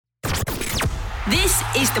This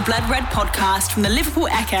is the Blood Red podcast from the Liverpool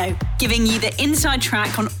Echo, giving you the inside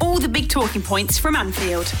track on all the big talking points from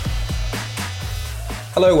Anfield.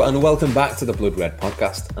 Hello and welcome back to the Blood Red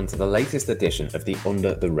podcast and to the latest edition of the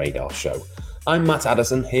Under the Radar show. I'm Matt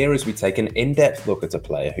Addison here as we take an in-depth look at a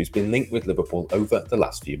player who's been linked with Liverpool over the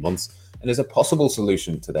last few months and is a possible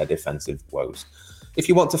solution to their defensive woes. If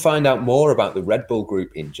you want to find out more about the Red Bull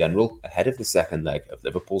Group in general, ahead of the second leg of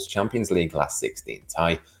Liverpool's Champions League last 16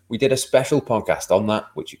 tie, we did a special podcast on that,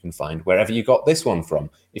 which you can find wherever you got this one from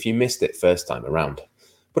if you missed it first time around.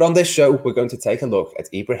 But on this show, we're going to take a look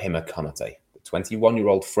at Ibrahima Konate, the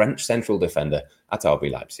 21-year-old French central defender at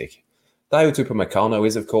RB Leipzig. Dayot Upamecano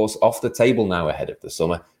is, of course, off the table now ahead of the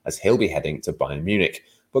summer, as he'll be heading to Bayern Munich.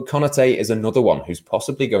 But Konate is another one who's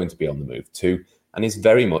possibly going to be on the move too, and is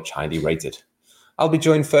very much highly rated. I'll be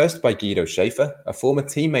joined first by Guido Schaefer, a former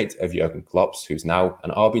teammate of Jurgen Klopp's, who's now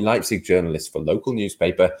an RB Leipzig journalist for local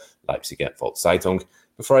newspaper Leipziger Volkszeitung,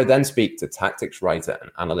 before I then speak to tactics writer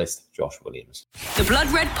and analyst Josh Williams. The Blood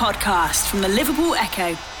Red podcast from the Liverpool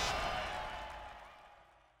Echo.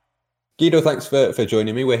 Guido, thanks for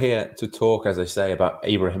joining me. We're here to talk, as I say, about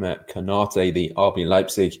Ibrahima Konate, the RB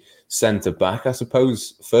Leipzig centre-back. I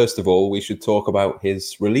suppose, first of all, we should talk about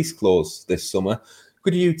his release clause this summer.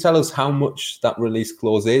 Could you tell us how much that release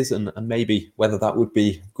clause is and maybe whether that would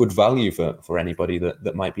be good value for anybody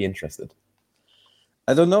that might be interested?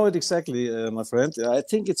 I don't know it exactly, my friend. I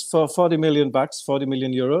think it's for 40 million bucks, 40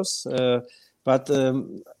 million euros. But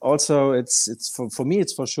also, it's for me,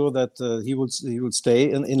 it's for sure that he will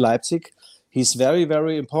stay in Leipzig. He's very,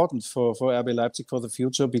 very important for RB Leipzig for the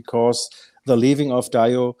future because the leaving of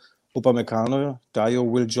Dayot Upamecano, Dayot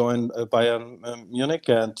will join Bayern Munich,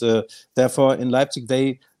 and therefore in Leipzig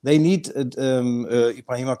they need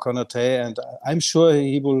Ibrahima Konate, and I'm sure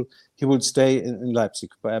he will stay in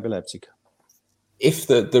Leipzig by RB Leipzig. If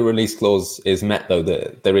the release clause is met, though,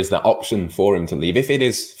 there is that option for him to leave. If it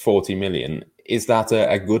is 40 million, is that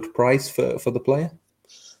a good price for the player?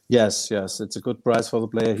 Yes, it's a good price for the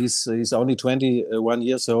player. He's only 21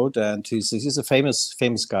 years old, and he's a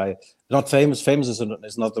famous guy. Not famous. Famous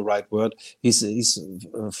is not the right word. He's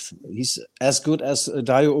as good as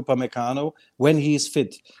Dayot Upamecano when he is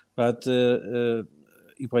fit. But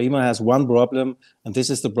Ibrahima has one problem, and this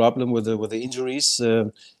is the problem with the injuries.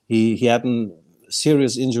 He had a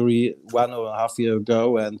serious injury 1.5 years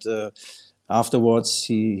ago, and afterwards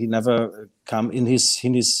he never come in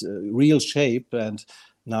his real shape. And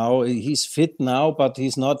now he's fit now, but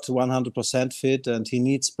he's not 100% fit, and he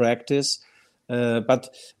needs practice. But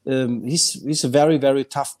he's a very, very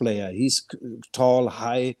tough player. He's tall,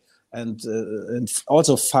 high, and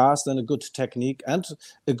also fast, and a good technique and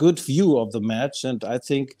a good view of the match. And I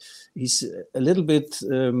think he's a little bit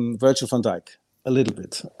Virgil van Dijk, a little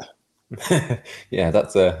bit. Yeah,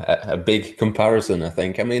 that's a big comparison, I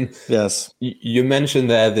think. I mean, yes, you mentioned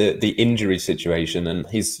there the injury situation, and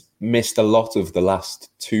he's missed a lot of the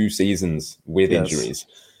last 2 seasons with injuries.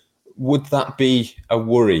 Would that be a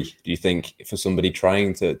worry, do you think, for somebody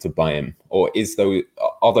trying to buy him? Or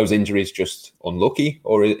are those injuries just unlucky,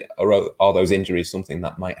 or are those injuries something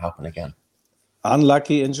that might happen again?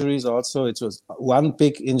 Unlucky injuries also. It was one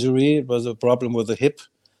big injury. It was a problem with the hip.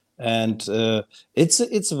 And it's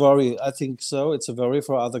a worry. I think so. It's a worry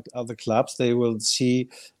for other clubs. They will see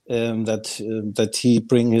that he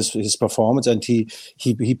bring his performance and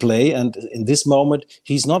he play. And in this moment,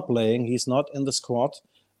 he's not playing. He's not in the squad,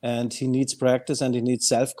 and he needs practice, and he needs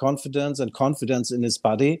self-confidence and confidence in his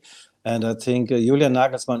body. And I think Julian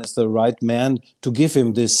Nagelsmann is the right man to give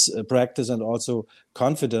him this practice and also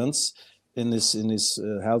confidence in his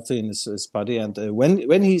healthy in his body. And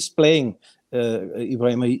when he's playing.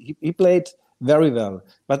 Ibrahima, he played very well,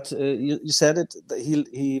 but you said it.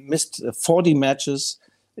 He missed 40 matches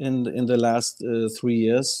in the last 3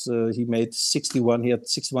 years. He made 61. He had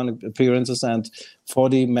 61 appearances, and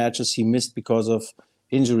 40 matches he missed because of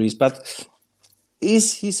injuries. But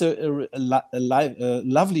he's a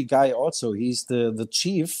lovely guy. Also, he's the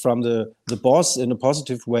chief from the boss in a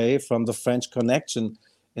positive way from the French connection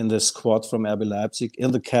in the squad from RB Leipzig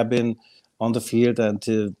in the cabin. On the field, and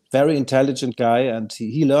very intelligent guy, and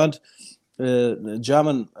he learned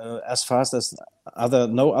German as fast as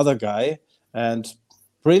no other guy, and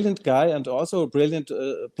brilliant guy, and also a brilliant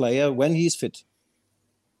player when he's fit.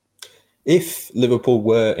 If Liverpool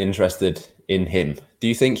were interested in him, do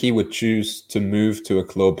you think he would choose to move to a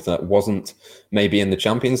club that wasn't maybe in the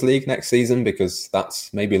Champions League next season, because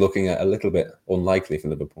that's maybe looking a little bit unlikely for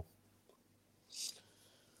Liverpool?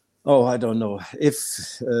 Oh, I don't know.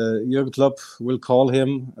 If Jurgen Klopp will call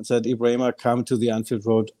him and said, Ibrahima, come to the Anfield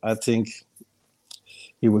Road, I think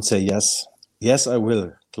he would say yes. Yes, I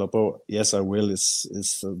will. Kloppo, yes, I will.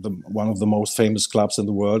 Is one of the most famous clubs in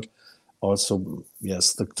the world. Also,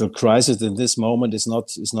 yes, the crisis in this moment is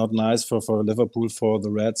not nice for Liverpool, for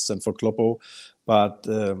the Reds, and for Kloppo. But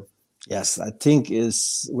yes, I think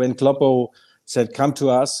is when Kloppo said, "Come to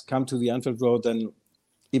us, come to the Anfield Road," then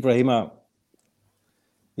Ibrahima,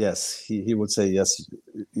 yes, he would say, "Yes,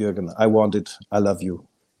 Jürgen, I want it. I love you."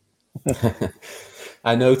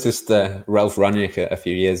 I noticed Ralf Rangnick a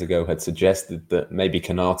few years ago had suggested that maybe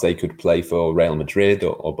Konate could play for Real Madrid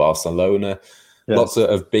or Barcelona. Yes. Lots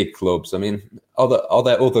of big clubs. I mean, are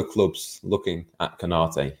there other clubs looking at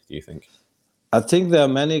Konate, do you think? I think there are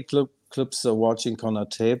many clubs watching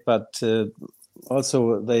Konate, but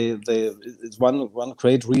also it's one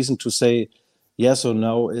great reason to say yes or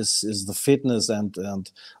no is the fitness and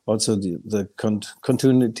also the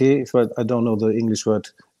continuity. I don't know the English word.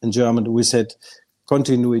 In German, we said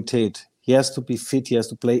Kontinuität. He has to be fit. He has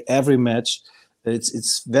to play every match.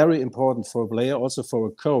 It's very important for a player, also for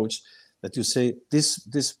a coach, that you say this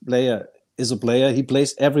player is a player. He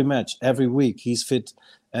plays every match, every week. He's fit,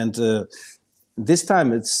 and this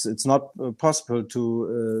time it's not possible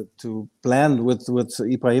to plan with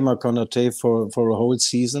Ibrahima Konate for a whole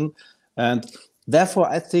season, and therefore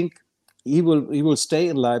I think he will stay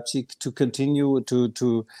in Leipzig to continue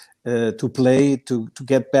to play, to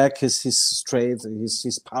get back his strength,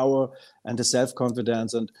 his power, and his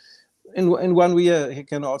self-confidence. And in 1 year, he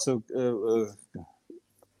can also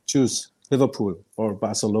choose Liverpool or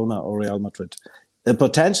Barcelona or Real Madrid. The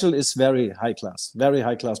potential is very high class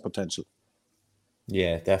potential.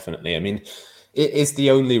 Yeah, definitely. I mean, it is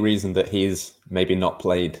the only reason that he's maybe not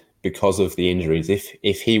played because of the injuries.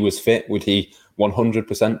 If he was fit, would he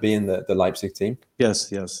 100% be in the Leipzig team?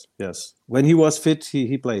 Yes. When he was fit,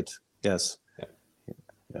 he played. Yes. Yeah.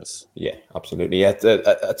 Yes. Yeah, absolutely. Yeah,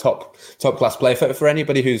 a top class player. For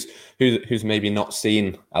anybody who's maybe not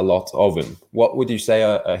seen a lot of him, what would you say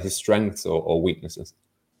are his strengths or weaknesses?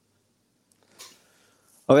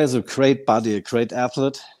 Oh, he has a great body, a great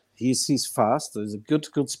athlete. He's fast. There's a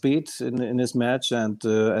good speed in his match, and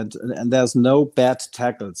there's no bad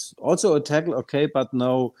tackles. Also a tackle, okay, but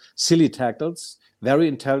no silly tackles. Very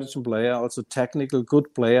intelligent player, also technical,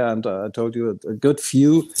 good player, and I told you a good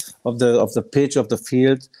view of the pitch, of the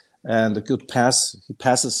field, and a good pass. He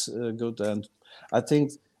passes good, and I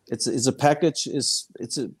think it's a package.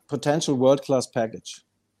 It's a potential world-class package.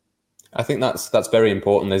 I think that's very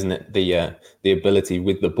important, isn't it? The ability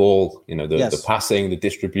with the ball, the passing, the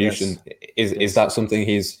distribution. Yes. Is that something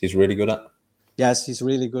he's really good at? Yes, he's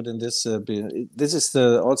really good in this. This is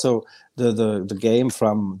also the game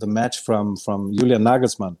from the match from Julian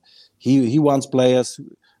Nagelsmann. He wants players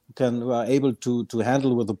who are able to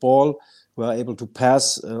handle with the ball, who are able to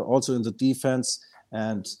pass also in the defense.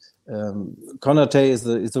 And Konate is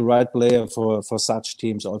the right player for such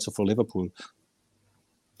teams, also for Liverpool.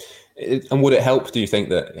 And would it help, do you think,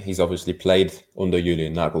 that he's obviously played under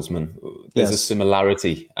Julian Nagelsmann? There's a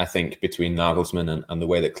similarity, I think, between Nagelsmann and the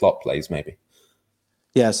way that Klopp plays, maybe.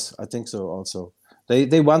 Yes, I think so. Also,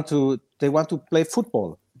 they want to play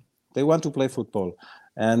football. They want to play football,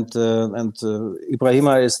 and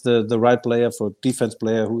Ibrahima is the right player for defense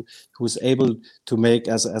player who's able to make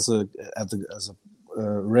as a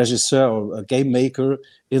regisseur or a game maker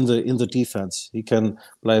in the defense. He can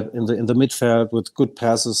play in the midfield with good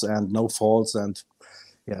passes and no faults. And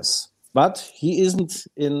yes, but he isn't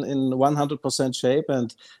in 100% shape.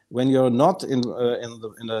 And when you're not in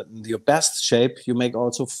your best shape, you make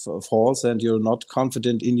also faults, and you're not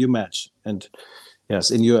confident in your match and yes,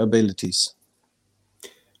 in your abilities.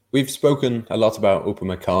 We've spoken a lot about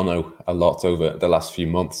Upamecano a lot over the last few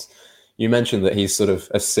months. You mentioned that he's sort of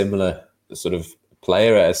a similar sort of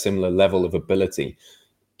player at a similar level of ability.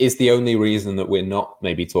 Is the only reason that we're not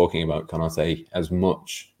maybe talking about Konate as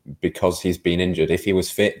much because he's been injured? If he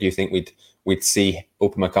was fit, do you think we'd see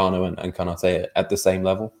Upamecano and Konate at the same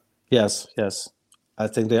level? Yes. I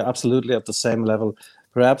think they're absolutely at the same level.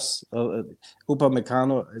 Perhaps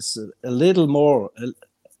Upamecano is a little more,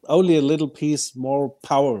 only a little piece more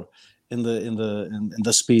power in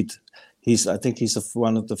the speed. I think he's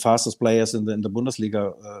one of the fastest players in the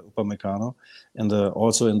Bundesliga, Upamecano, and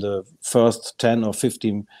also in the first 10 or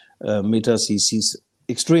 15 meters, he's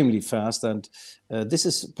extremely fast, and this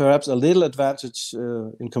is perhaps a little advantage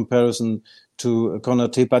in comparison to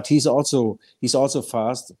Konate, but he's also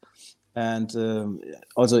fast, and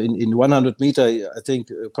also in 100 meter, I think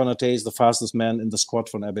Konate is the fastest man in the squad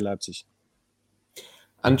from RB Leipzig.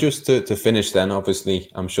 And just to finish then,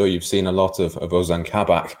 obviously, I'm sure you've seen a lot of Ozan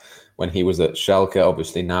Kabak when he was at Schalke,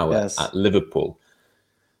 obviously now at Liverpool.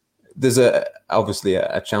 There's obviously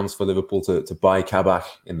a chance for Liverpool to buy Kabak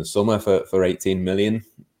in the summer for 18 million.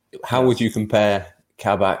 How would you compare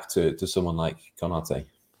Kabak to someone like Konate?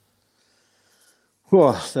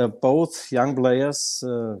 Well, they're both young players.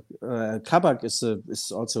 Kabak is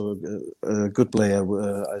also a good player.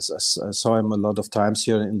 I saw him a lot of times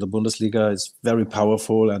here in the Bundesliga. He's very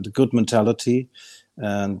powerful and a good mentality,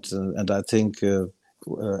 and I think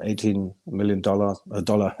 $18 million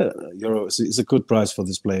euro is a good price for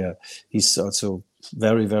this player. He's also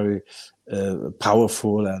very, very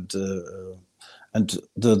powerful, and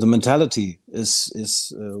the mentality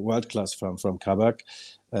is world class from Kabak.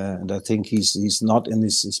 And I think he's not in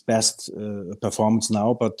his best performance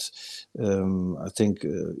now, but I think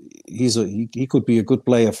he could be a good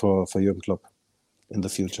player for Jurgen Klopp in the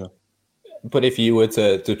future. But if you were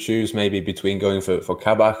to choose maybe between going for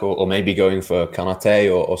Kabak or maybe going for Konate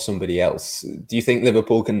or somebody else, do you think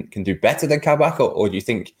Liverpool can do better than Kabak, or do you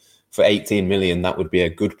think for 18 million that would be a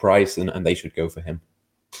good price and they should go for him?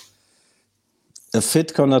 A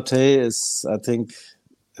fit Konate is, I think,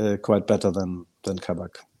 quite better than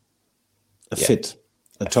Kabak.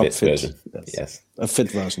 A top fit version. Yes. A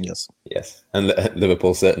fit version, yes. Yes, and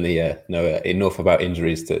Liverpool certainly know enough about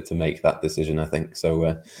injuries to make that decision, I think.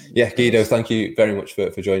 So, Guido, thank you very much for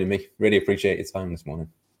joining me. Really appreciate your time this morning.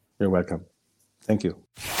 You're welcome. Thank you.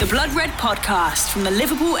 The Blood Red Podcast from the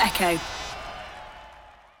Liverpool Echo.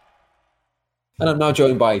 And I'm now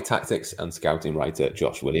joined by tactics and scouting writer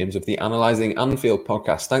Josh Williams of the Analysing Anfield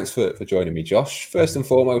podcast. Thanks for joining me, Josh. First and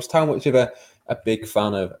foremost, how much of a big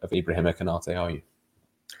fan of Ibrahima Konate are you?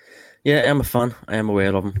 Yeah, I'm a fan. I am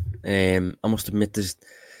aware of him. I must admit, there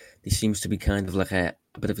seems to be kind of like a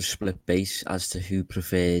bit of a split base as to who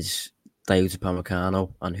prefers Dayot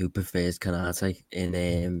Upamecano and who prefers Konate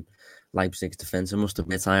in Leipzig's defence. I must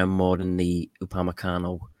admit, I am more in the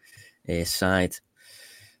Upamecano side.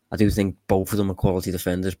 I do think both of them are quality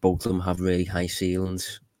defenders. Both of them have really high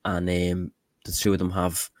ceilings, and the two of them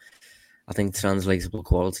have, I think, translatable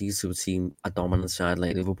qualities to a team, a dominant side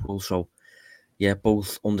like Liverpool. So, yeah,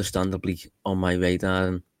 both understandably on my radar,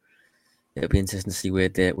 and it'll be interesting to see where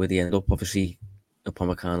they end up. Obviously,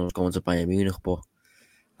 Upamecano's going to Bayern Munich, but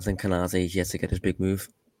I think Konate is yet to get his big move.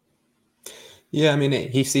 Yeah, I mean,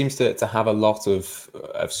 he seems to have a lot of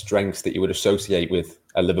strengths that you would associate with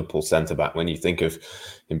a Liverpool centre-back. When you think of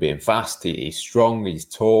him being fast, he's strong, he's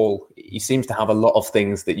tall. He seems to have a lot of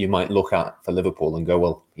things that you might look at for Liverpool and go,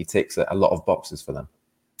 well, he ticks a lot of boxes for them.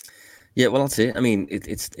 Yeah, well, that's it. I mean,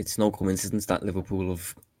 it's no coincidence that Liverpool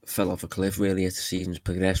have fell off a cliff really as the season's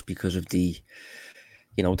progressed because of the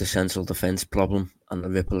central defence problem and the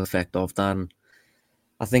ripple effect of that. And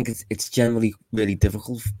I think it's generally really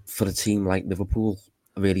difficult for a team like Liverpool,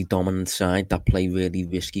 a really dominant side that play really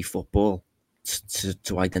risky football,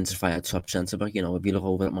 to identify a top centre-back. You know, if you look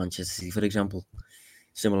over at Manchester City, for example,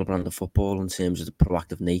 similar brand of football in terms of the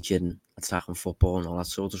proactive nature and attacking football and all that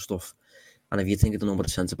sort of stuff. And if you think of the number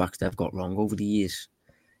of centre-backs they've got wrong over the years,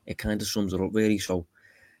 it kind of sums it up really. So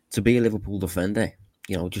to be a Liverpool defender,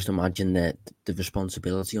 just imagine the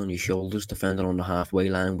responsibility on your shoulders, defending on the halfway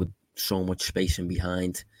line with so much space in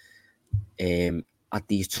behind. At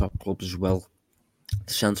these top clubs as well,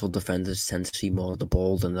 the central defenders tend to see more of the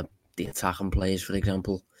ball than the attacking players, for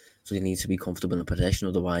example. So they need to be comfortable in possession.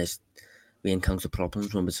 Otherwise, we encounter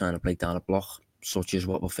problems when we're trying to break down a block, such as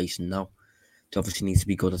what we're facing now. They obviously need to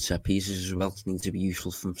be good at set pieces as well. They need to be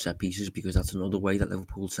useful from set pieces, because that's another way that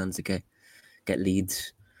Liverpool tend to get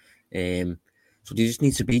leads. So they just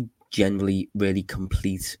need to be generally really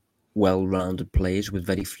complete, well-rounded players with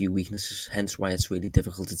very few weaknesses. Hence why it's really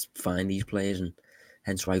difficult to find these players, and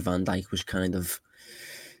hence why Van Dijk was kind of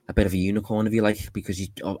a bit of a unicorn, if you like, because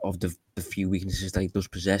of the few weaknesses that he does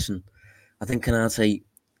possess. And I think Konate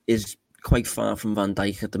is quite far from Van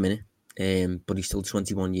Dijk at the minute, but he's still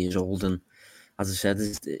 21 years old, and as I said,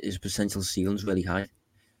 his potential ceiling's really high.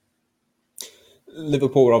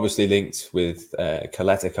 Liverpool were obviously linked with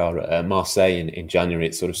Kaletakar at Marseille in January.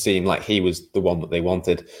 It sort of seemed like he was the one that they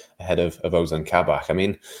wanted ahead of Ozan Kabak. I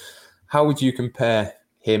mean, how would you compare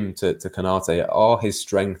him to Konate? Are his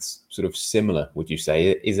strengths sort of similar, would you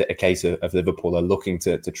say? Is it a case of Liverpool are looking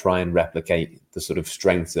to try and replicate the sort of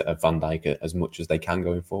strengths of Van Dijk as much as they can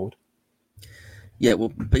going forward? Yeah, well,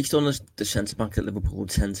 based on the centre-back that Liverpool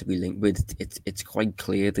tend to be linked with, it's quite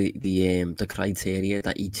clear the criteria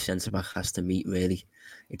that each centre-back has to meet, really.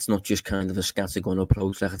 It's not just kind of a scattergun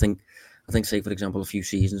approach. Like I think, say, for example, a few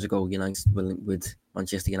seasons ago, United were linked with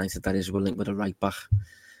Manchester United, were linked with a right-back.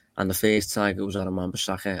 And the first target was Aaron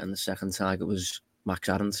Wan-Bissaka, and the second target was Max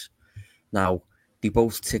Aarons. Now, they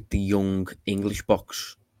both tick the young English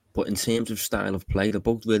box, But in terms of style of play, they're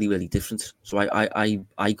both really, really different. So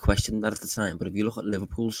I questioned that at the time. But if you look at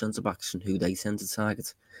Liverpool centre-backs and who they tend to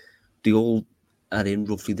target, they all are in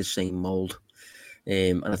roughly the same mould.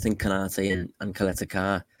 And I think Konate and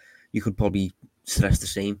Caleta-Car, you could probably stress the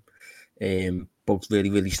same. Both really,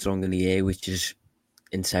 really strong in the air, which is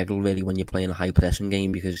integral really when you're playing a high pressing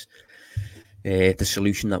game, because the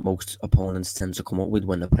solution that most opponents tend to come up with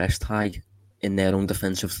when they're pressed high in their own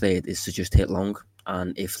defensive third is to just hit long.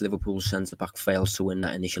 And if Liverpool's centre-back fails to win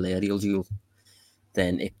that initial aerial duel,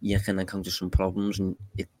 then you can encounter some problems, and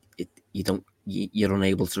you're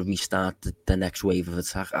unable to restart the next wave of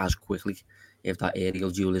attack as quickly if that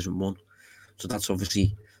aerial duel isn't won. So that's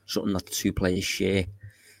obviously something that the two players share.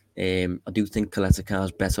 I do think Caleta-Car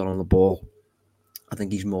is better on the ball. I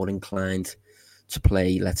think he's more inclined to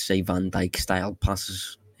play, let's say, Van Dijk style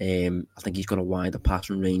passes. I think he's got a wider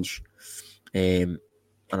passing range. And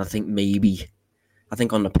I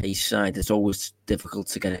think on the pace side, it's always difficult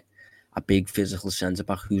to get a big physical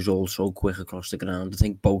centre-back who's also quick across the ground. I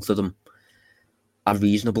think both of them are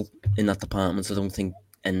reasonable in that department. I don't think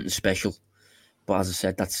anything special. But as I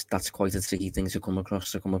said, that's quite a tricky thing to come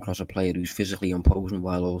across a player who's physically imposing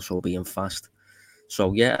while also being fast.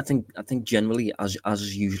 So yeah, I think generally, as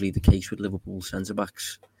is usually the case with Liverpool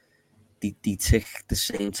centre-backs, they tick the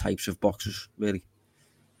same types of boxes, really.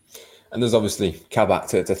 And there's obviously Kabak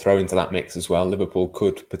to throw into that mix as well. Liverpool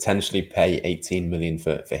could potentially pay 18 million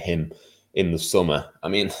for him in the summer. I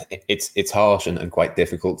mean, it's harsh and quite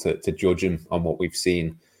difficult to judge him on what we've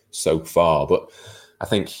seen so far. But I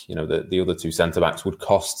think, the other two centre-backs would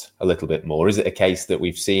cost a little bit more. Is it a case that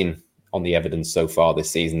we've seen on the evidence so far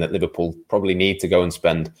this season that Liverpool probably need to go and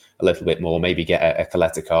spend a little bit more, maybe get a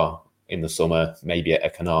Caleta-Car in the summer, maybe a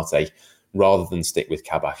Konate, rather than stick with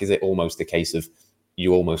Kabak? Is it almost a case of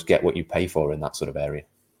you almost get what you pay for in that sort of area?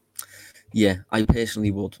 Yeah, I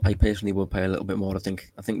personally would pay a little bit more. I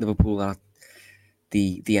think Liverpool are at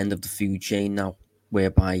the end of the food chain now,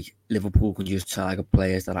 whereby Liverpool can just target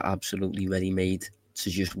players that are absolutely ready-made to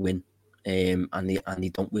just win, and they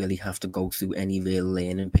don't really have to go through any real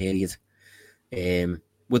learning period.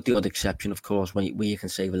 With the odd exception, of course, where you can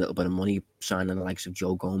save a little bit of money signing the likes of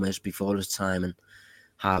Joe Gomez before his time and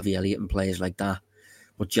Harvey Elliott and players like that.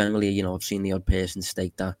 But generally, I've seen the odd person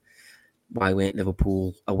state that why weren't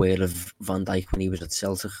Liverpool aware of Van Dijk when he was at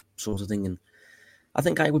Celtic, sort of thing. And I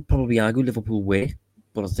think I would probably argue Liverpool were,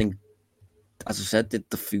 but I think, as I said,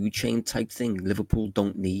 the food chain type thing, Liverpool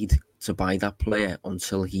don't need to buy that player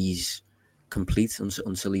until he's complete,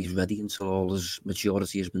 until he's ready, until all his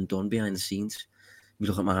maturity has been done behind the scenes. We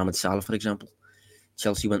look at Mohamed Salah, for example.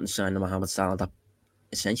 Chelsea went and signed a Mohamed Salah that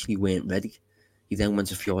essentially weren't ready. He then went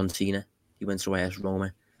to Fiorentina. He went to AS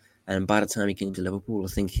Roma. And by the time he came to Liverpool, I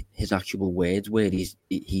think his actual words were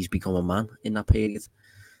he's become a man in that period.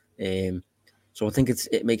 So I think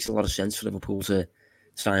it makes a lot of sense for Liverpool to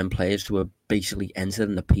sign players who are basically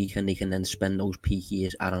entering the peak, and they can then spend those peak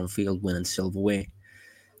years at Anfield winning silverware.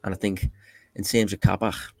 And I think in terms of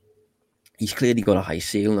Kabak, he's clearly got a high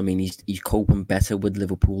ceiling. I mean, he's coping better with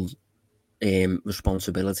Liverpool's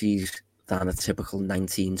responsibilities than a typical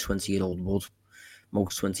 19, 20-year-old would.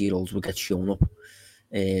 Most 20-year-olds would get shown up.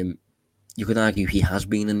 You could argue he has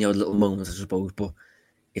been in the odd little moments, I suppose, but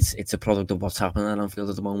it's a product of what's happening at Anfield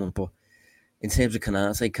at the moment. But in terms of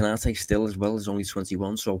Konate still as well is only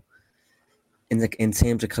 21. So in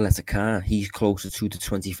terms of Caleta-Car, he's closer to the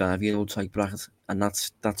 25-year-old type bracket, and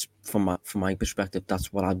that's from my perspective,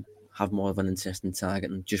 that's what I have more of an interest in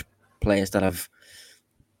targeting. Just players that have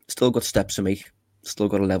still got steps to make, still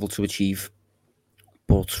got a level to achieve,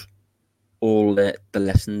 but all the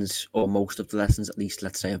lessons, or most of the lessons at least,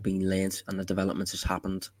 let's say, have been learned and the development has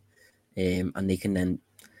happened, and they can then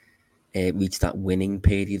reach that winning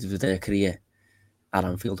period of their career at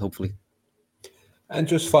Anfield, hopefully. And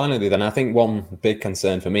just finally then, I think one big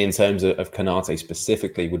concern for me in terms of Konate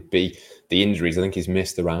specifically would be the injuries. I think he's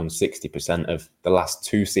missed around 60% of the last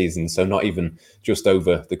 2 seasons, so not even just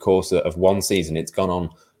over the course of 1 season. It's gone on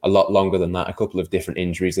a lot longer than that. A couple of different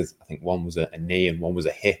injuries. I think one was a knee and one was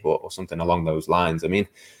a hip or something along those lines. I mean,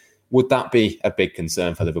 would that be a big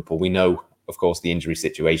concern for Liverpool? We know, of course, the injury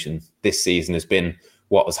situation this season has been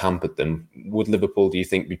what has hampered them. Would Liverpool, do you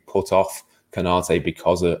think, be put off Konate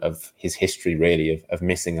because of his history, really, of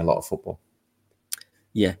missing a lot of football?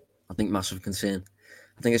 Yeah, I think massive concern.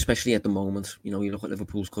 I think especially at the moment, you look at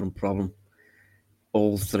Liverpool's current problem,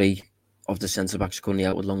 all 3 of the centre-backs currently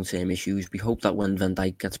out with long-term issues. We hope that when Van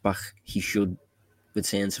Dijk gets back, he should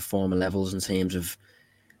return to former levels in terms of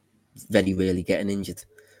very rarely getting injured.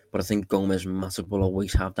 But I think Gomez and Matip will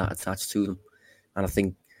always have that attached to them. And I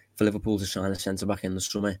think for Liverpool to sign a centre-back in the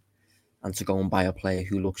summer, and to go and buy a player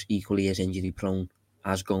who looks equally as injury prone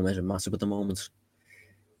as Gomez and Matip at the moment,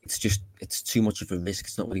 it's too much of a risk.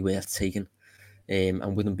 It's not really worth taking.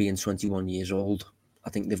 And with him being 21 years old, I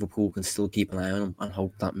think Liverpool can still keep an eye on him and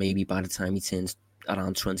hope that maybe by the time he turns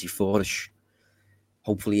around 24-ish,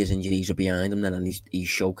 hopefully his injuries are behind him then, and he's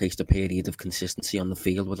showcased a period of consistency on the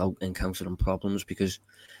field without encountering problems. Because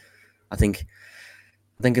I think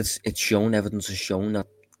it's shown, evidence has shown that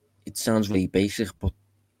it sounds really basic, but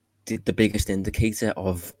the biggest indicator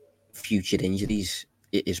of future injuries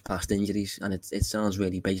is past injuries, and it sounds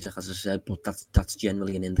really basic, as I said, but that's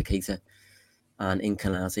generally an indicator. And in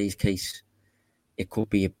Konaté's case, it could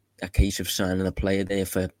be a case of signing a player there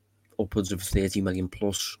for upwards of 30 million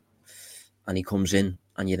plus, and he comes in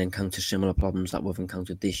and you encounter similar problems that we've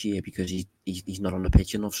encountered this year because he's not on the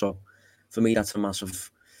pitch enough. So for me, that's a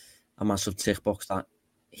massive tick box that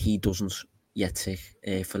he doesn't yet tick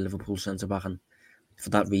for Liverpool centre back, and for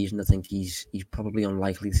that reason, I think he's probably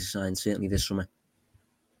unlikely to sign, certainly this summer.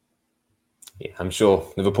 Yeah, I'm sure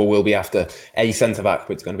Liverpool will be after a centre-back,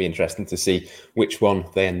 but it's going to be interesting to see which one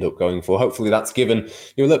they end up going for. Hopefully that's given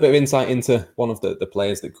you a little bit of insight into one of the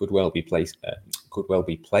players that could well be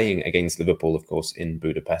playing against Liverpool, of course, in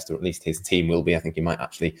Budapest, or at least his team will be. I think he might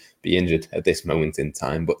actually be injured at this moment in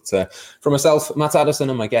time. But from myself, Matt Addison,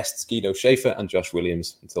 and my guests, Guido Schaefer and Josh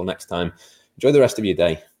Williams, until next time, enjoy the rest of your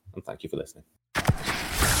day, and thank you for listening.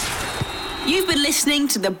 You've been listening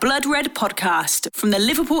to the Blood Red podcast from the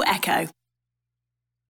Liverpool Echo.